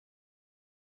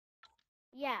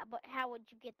Yeah, but how would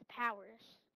you get the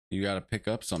powers? You gotta pick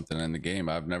up something in the game.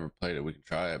 I've never played it. We can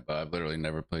try it, but I've literally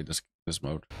never played this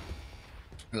mode.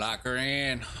 Lock her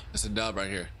in. It's a dub right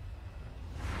here.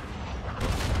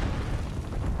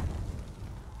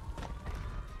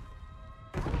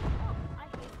 I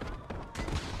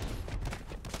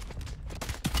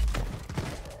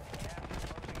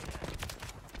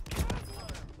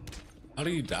hate How do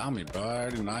you down me, bro? I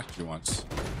already knocked you once.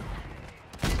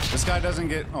 This guy doesn't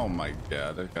get. Oh my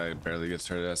god, that guy barely gets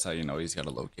hurt. That's how you know he's got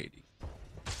a low KD.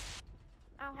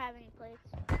 I don't have any plates.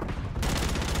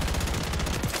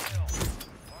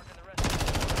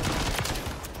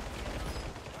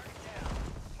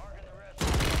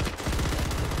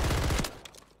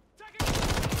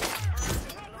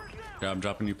 Yeah, I'm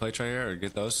dropping you plates right here, or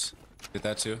get those. Get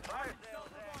that too.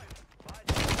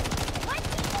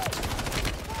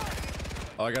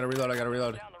 Oh, I gotta reload. I gotta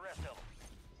reload.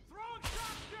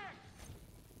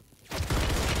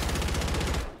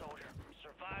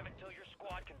 Survive until your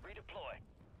squad can redeploy.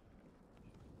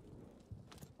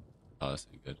 Oh, this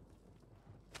ain't good.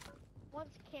 One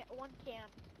can.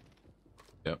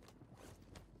 Yep.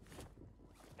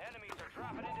 Enemies are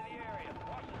dropping into the area.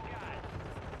 Watch the skies.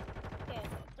 Okay,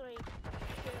 3, 2.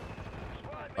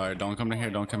 All right, don't come in here.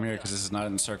 Don't come here, because this is not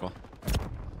in the circle.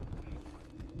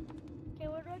 Okay,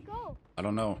 where do I go? I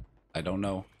don't know. I don't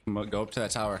know. Go up to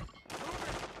that tower.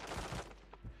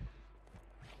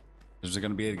 There's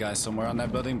gonna be a guy somewhere on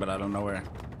that building, but I don't know where.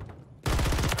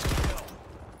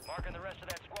 Marking the rest of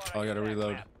that squad. Oh, I gotta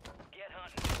reload. Get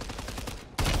hunting.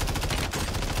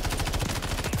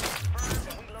 Confirmed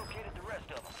that we located the rest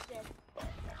of them.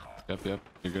 Yep, yep.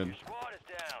 You're good. Your squad is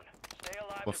down. Stay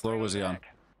alive. What to floor bring was he them on? back.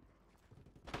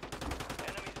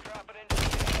 Enemies dropping into the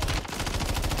area.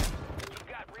 You've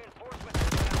got reinforcements.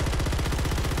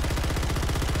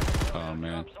 Oh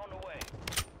man. Drops on the way.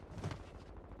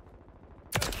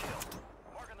 Good kill.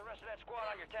 Marking the rest of that squad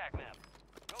on your tac map.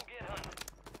 Go get hunting.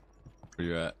 Where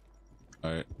you at?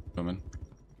 All right, coming.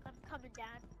 I'm coming down.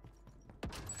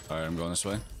 All right, I'm going this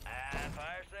way.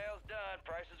 Fire sales done.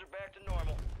 Prices are back to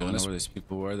normal. I don't know where these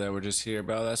people were that were just here,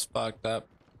 bro. That's fucked up.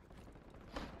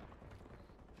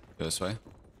 Go this way.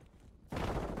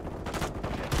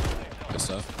 Good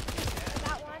stuff.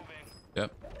 Got one.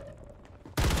 Yep.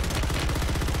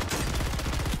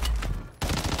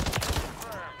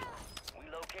 We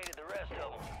located the rest of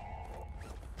them.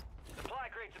 Supply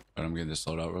crates. All right, I'm getting this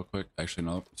load out real quick. Actually,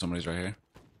 no. Somebody's right here.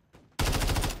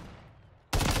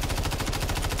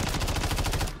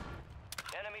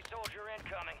 Enemy soldier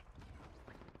incoming.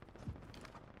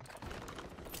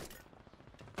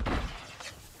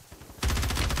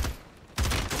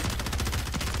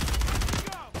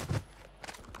 Down.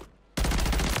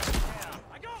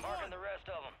 Marking the rest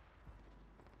of them.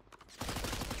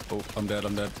 Oh, I'm dead.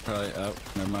 I'm dead. Probably out.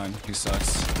 Never mind. He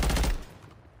sucks.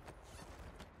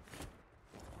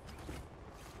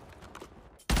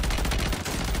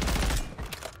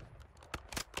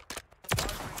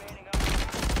 Remaining up.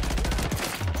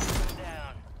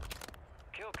 Down.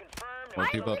 Kill confirmed. More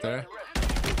people up there.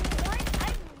 I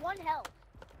have 1 health.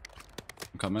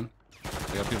 I'm coming.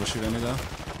 I got people shooting at me though.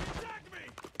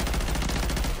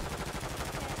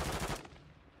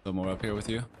 Still more up here with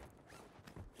you.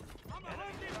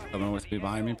 Coming with me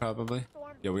behind me, probably.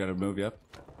 Yeah, we gotta move. Yep.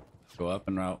 Go up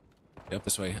and route. Yep,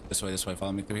 this way. This way. This way.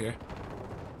 Follow me through here.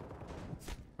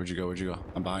 Where'd you go? Where'd you go?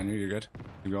 I'm behind you. You're good.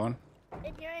 Keep going.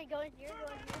 In here, I go in here, go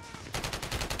in here.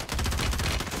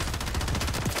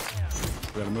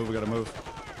 We gotta move. We gotta move.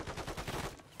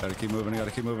 Gotta keep moving.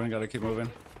 Gotta keep moving. Gotta keep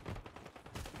moving.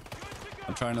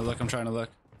 I'm trying to look. I'm trying to look.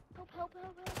 Help, help,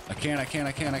 help, help. I can't. I can't.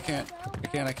 I can't. I can't. I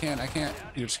can't. I can't. I can't.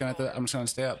 You're just gonna have to. I'm just gonna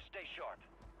stay up. Stay sharp.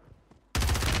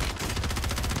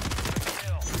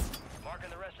 Kill. Marking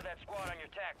the rest of that squad on your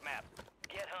tac map.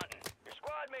 Get hunting. Your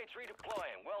squad mates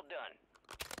redeploying. Well done.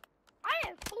 I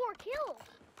have 4 kills.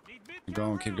 Keep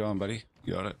going. Keep going, buddy.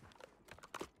 You got it.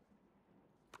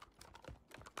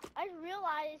 I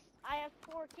realized I have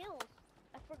 4 kills.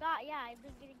 I forgot. Yeah, I've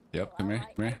been getting. Yep. Come here.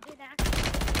 Come here. I've been actually.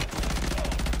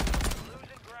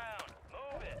 Losing ground.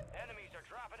 Move it. Enemies are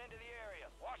dropping into the area.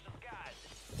 Watch the skies.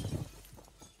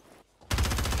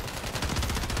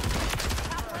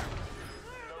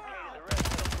 Located the rest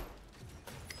of them.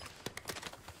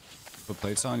 Put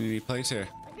plates on. You need plates here.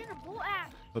 I'm getting a bull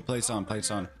axe. Put plates on.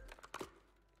 Plates on.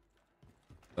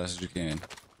 Best as you can.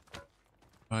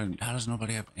 How does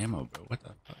nobody have ammo, bro? What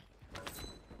the fuck?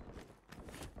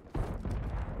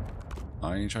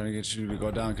 I ain't trying to get you to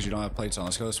go down because you don't have plates on.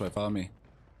 Let's go this way. Follow me.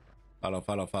 Follow,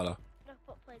 follow, follow. No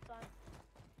foot plates on.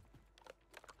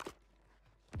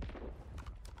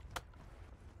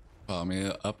 Follow me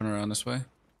up and around this way.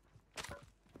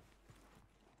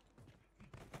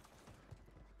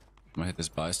 gonna hit this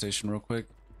buy station real quick.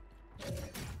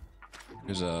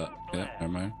 There's a, yeah,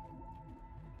 never mind.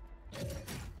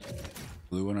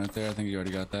 Blue one right there. I think you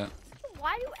already got that.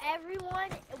 Why does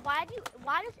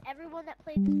everyone that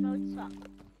played this mode suck?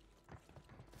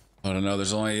 I don't know.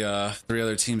 There's only 3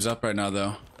 other teams up right now,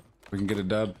 though. We can get a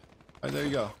dub. All right, there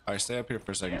you go. All right, stay up here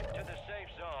for a second. Get to the safe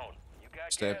zone. You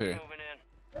got Stay up gas here. moving in.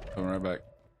 Coming right back.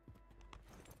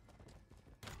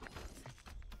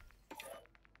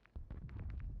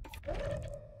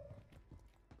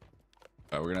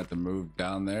 All right, we're gonna have to move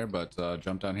down there, but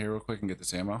jump down here real quick and get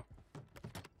this ammo.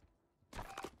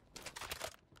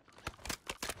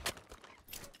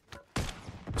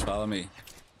 Just follow me.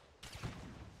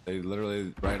 They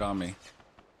literally right on me.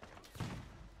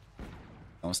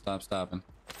 Don't stop stopping.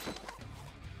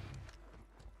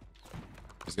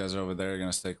 These guys are over there,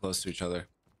 gonna stay close to each other.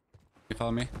 You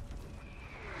follow me?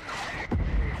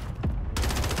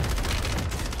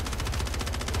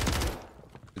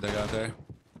 Did they got there?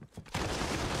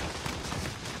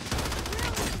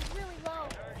 Really low.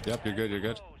 Yep, you're good, you're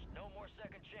good. No more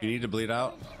second chance. You need to bleed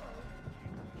out. Be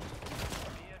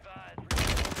advised.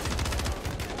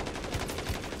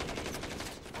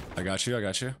 I got you, I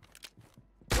got you.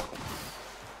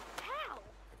 How?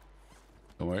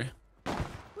 Don't worry.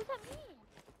 Who's that mean?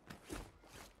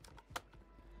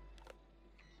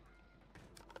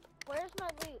 Where's my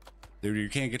loot? Dude, you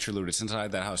can't get your loot. It's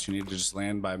inside that house. You need to just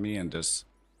land by me and just...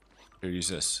 Here, use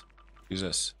this. Use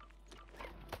this.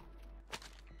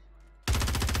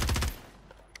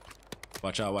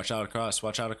 Watch out across,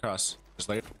 watch out across. Just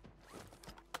like...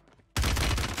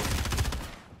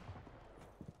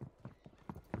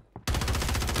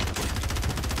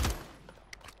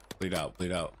 Bleed out,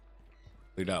 bleed out.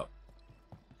 Bleed out.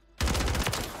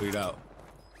 Bleed out.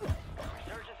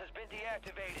 Resurgence has been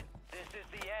deactivated. This is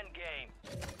the end game.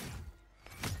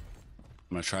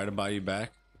 I'm gonna try to buy you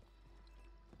back.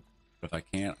 But if I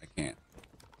can't, I can't.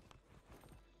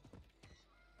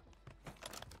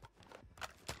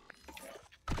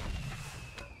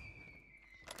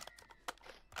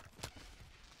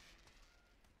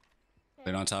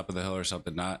 They're on top of the hill or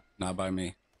something, not by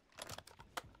me.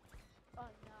 Oh no,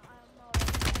 I don't know.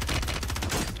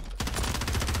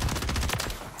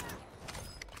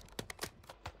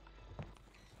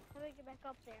 How do I get back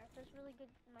up there? That's really good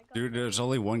for my gun. Dude, there's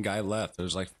only one guy left.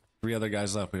 There's like 3 other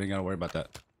guys left. We didn't gotta worry about that.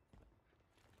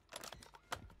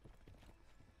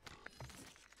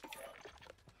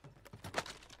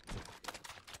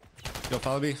 Yo,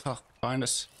 follow me. Oh, find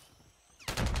us.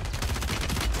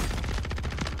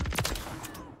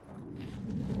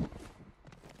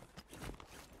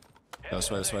 Go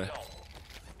this way, this way.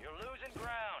 You're losing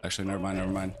ground. Actually, never mind,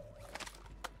 never mind.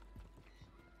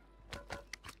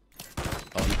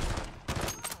 Follow me.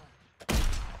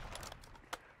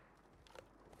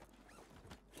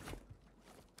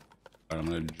 Alright, I'm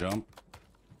gonna jump.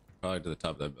 Probably to the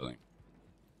top of that building.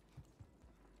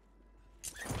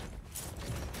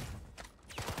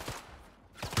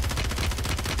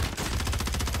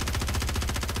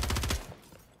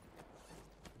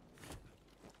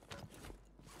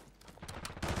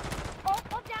 Oh,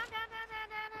 down.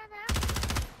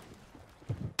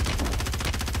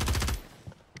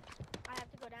 I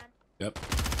have to go down. Yep.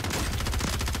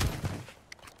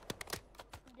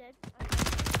 I'm dead.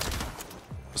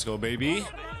 Let's go, baby. Wrong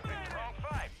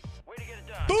fight. Way to get it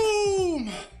done.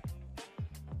 Boom!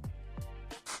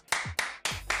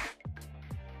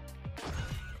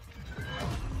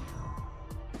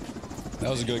 That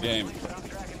was a good game. But I'm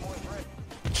tracking more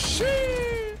threats.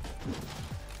 Shit!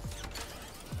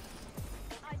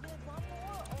 I did one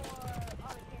more or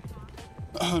oh,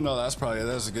 it's not. Oh no, that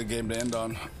was a good game to end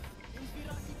on.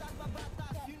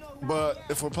 But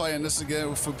if we're playing this again,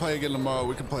 if we play again tomorrow,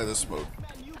 we can play this mode.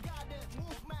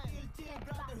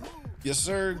 Yes,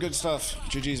 sir. Good stuff.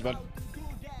 GG's, bud.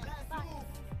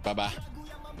 Bye-bye.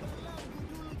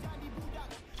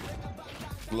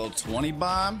 Little 20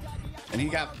 bomb, and he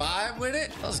got 5 with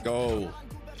it. Let's go.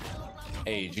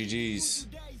 Hey, GG's.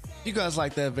 If you guys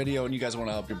like that video and you guys want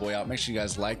to help your boy out, make sure you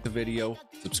guys like the video,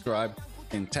 subscribe,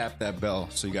 and tap that bell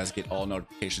so you guys get all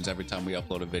notifications every time we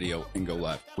upload a video and go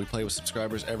live. We play with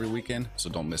subscribers every weekend, so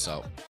don't miss out.